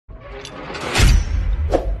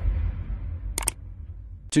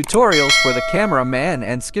Tutorials for the cameraman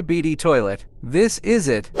and Skibidi toilet. This is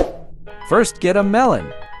it. First get a melon.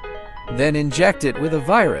 Then inject it with a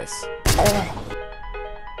virus.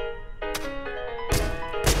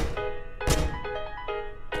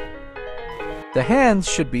 The hands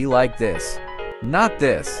should be like this, not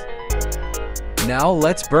this. Now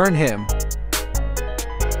let's burn him.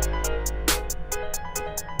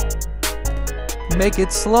 Make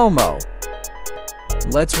it slow-mo.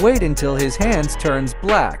 Let's wait until his hands turns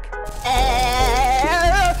black.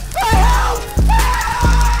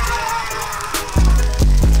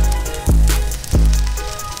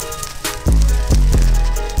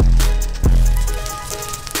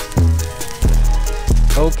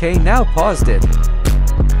 Okay, now paused it.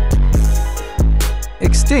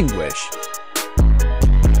 Extinguish.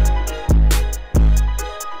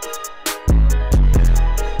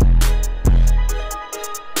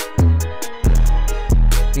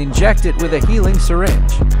 Inject it with a healing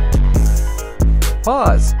syringe.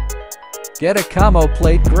 Pause. Get a camo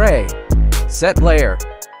plate gray. Set layer.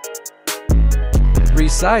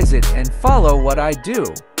 Resize it and follow what I do.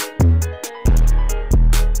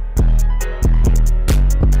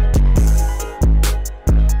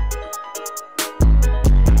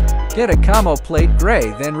 Get a camo plate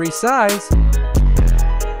gray, then resize.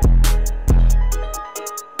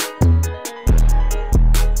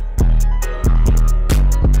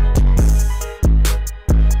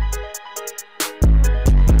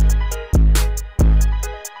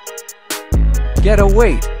 Get a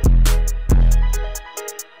weight.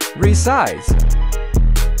 Resize.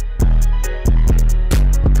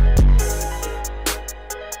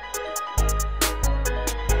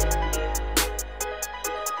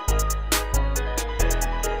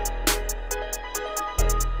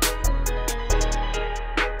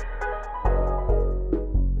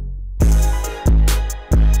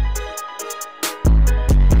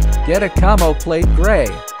 Get a camo plate gray.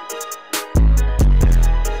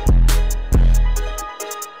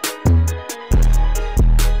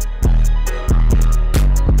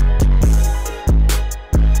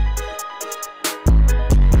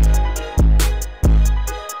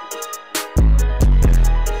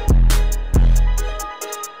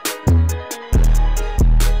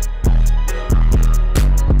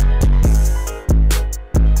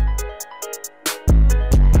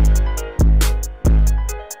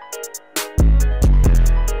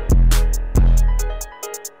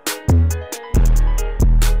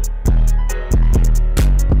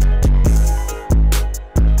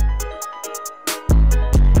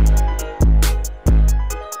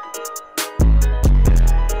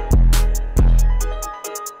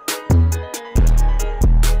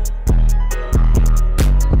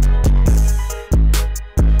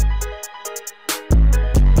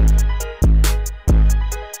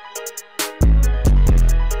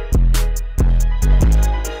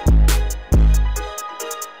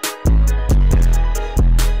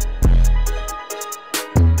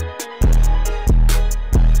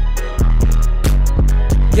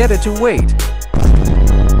 Get it to weight.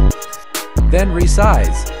 Then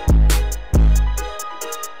resize.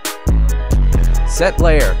 Set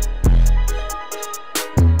layer.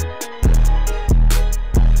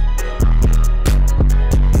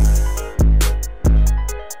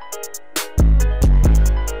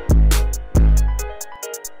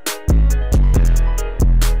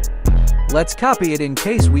 Let's copy it in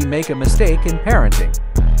case we make a mistake in parenting.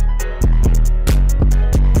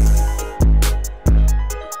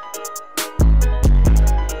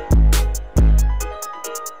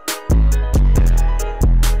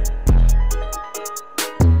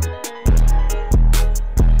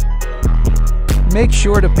 Make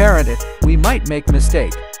sure to parent it, we might make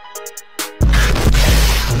mistake.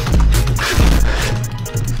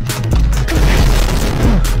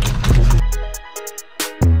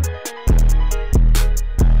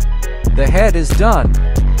 The head is done.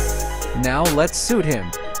 Now let's suit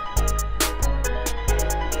him.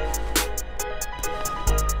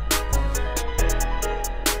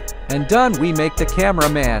 And done, we make the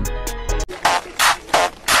cameraman.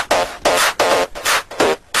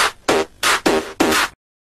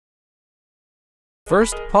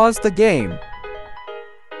 First, pause the game.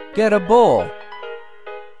 Get a bowl.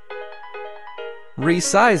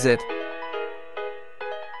 Resize it.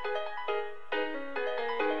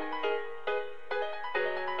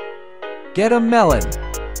 Get a melon.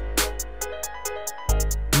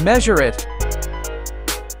 Measure it.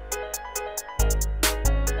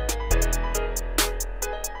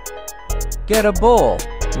 Get a bowl.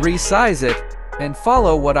 Resize it, and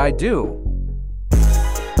follow what I do.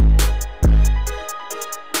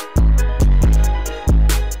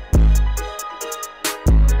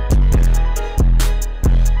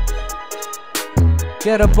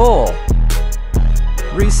 Get a bowl.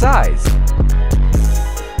 Resize.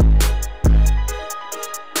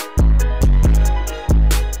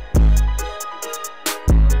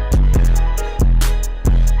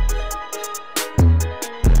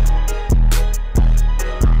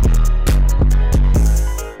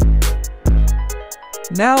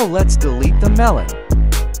 Now let's delete the melon.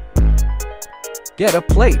 Get a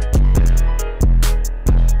plate.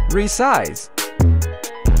 Resize.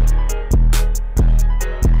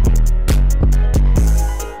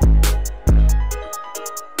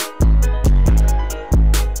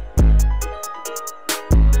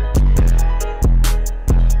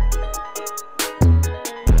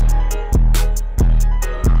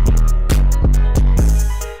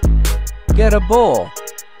 Get a bowl.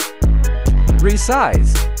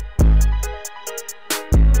 Resize.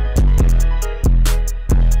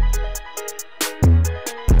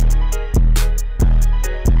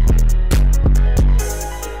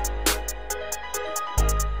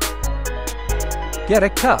 Get a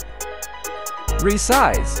cup.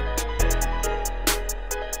 Resize.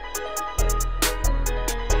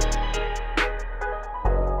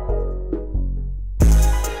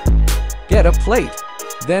 Get a plate,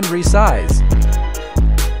 then resize.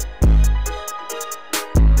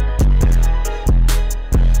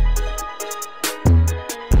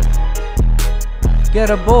 Get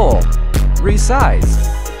a bowl. Resize.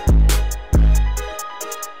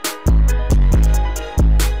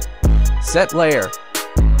 Set layer.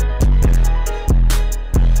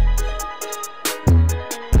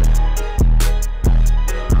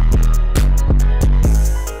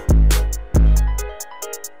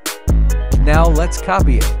 Now let's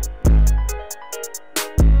copy it.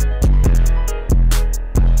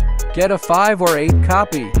 Get a 5 or 8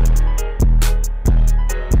 copy.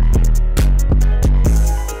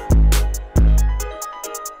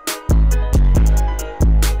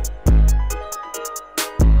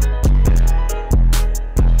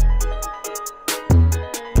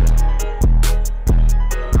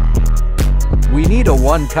 We need a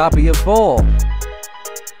 1 copy of bowl.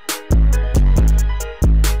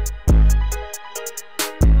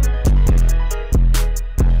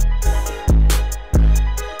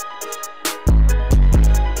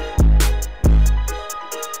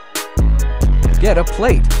 Get a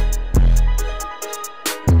plate.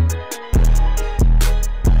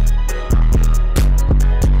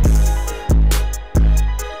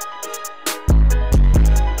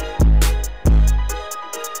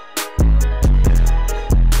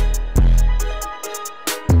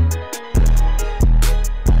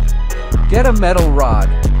 Get a metal rod.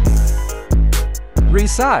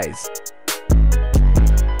 Resize.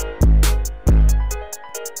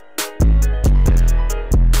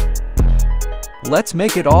 Let's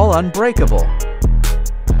make it all unbreakable.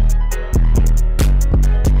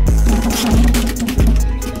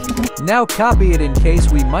 Now copy it in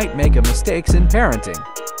case we might make a mistakes in parenting.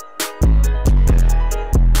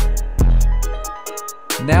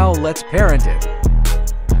 Now let's parent it.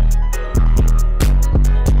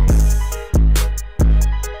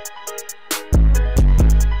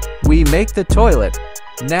 We make the toilet.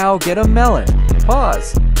 Now get a melon.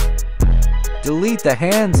 Pause. Delete the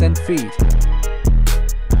hands and feet.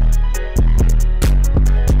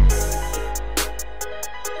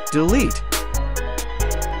 Delete.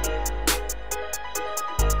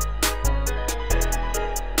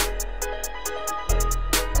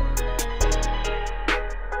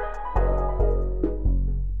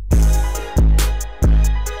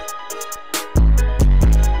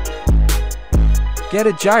 Get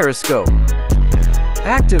a gyroscope.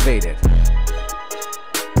 Activate it.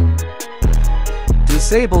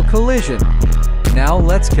 Disable collision. Now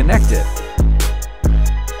let's connect it.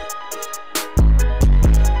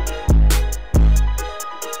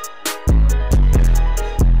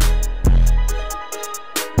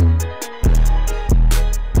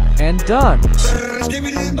 And done.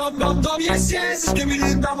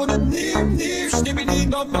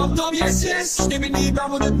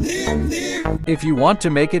 If you want to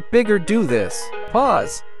make it bigger, do this.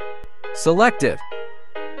 Pause. Select it.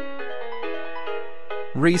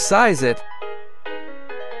 Resize it.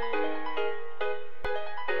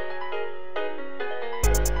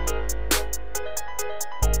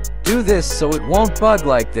 Do this so it won't bug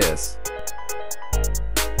like this.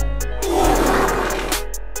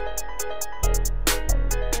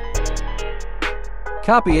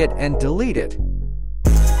 Copy it and delete it.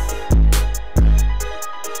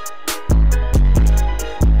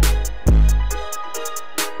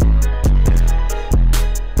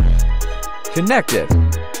 Connect it.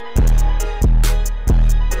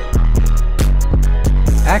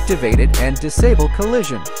 Activate it and disable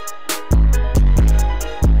collision.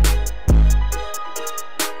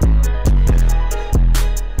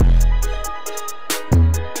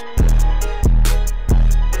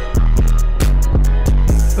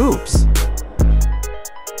 Oops.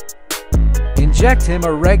 Inject him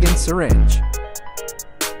a Regan syringe.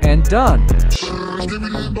 And done.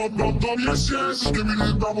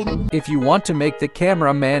 If you want to make the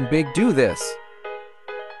cameraman big, do this.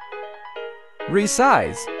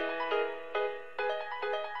 Resize.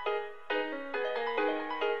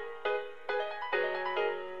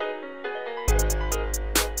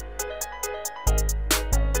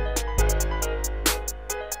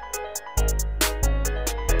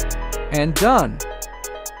 And done.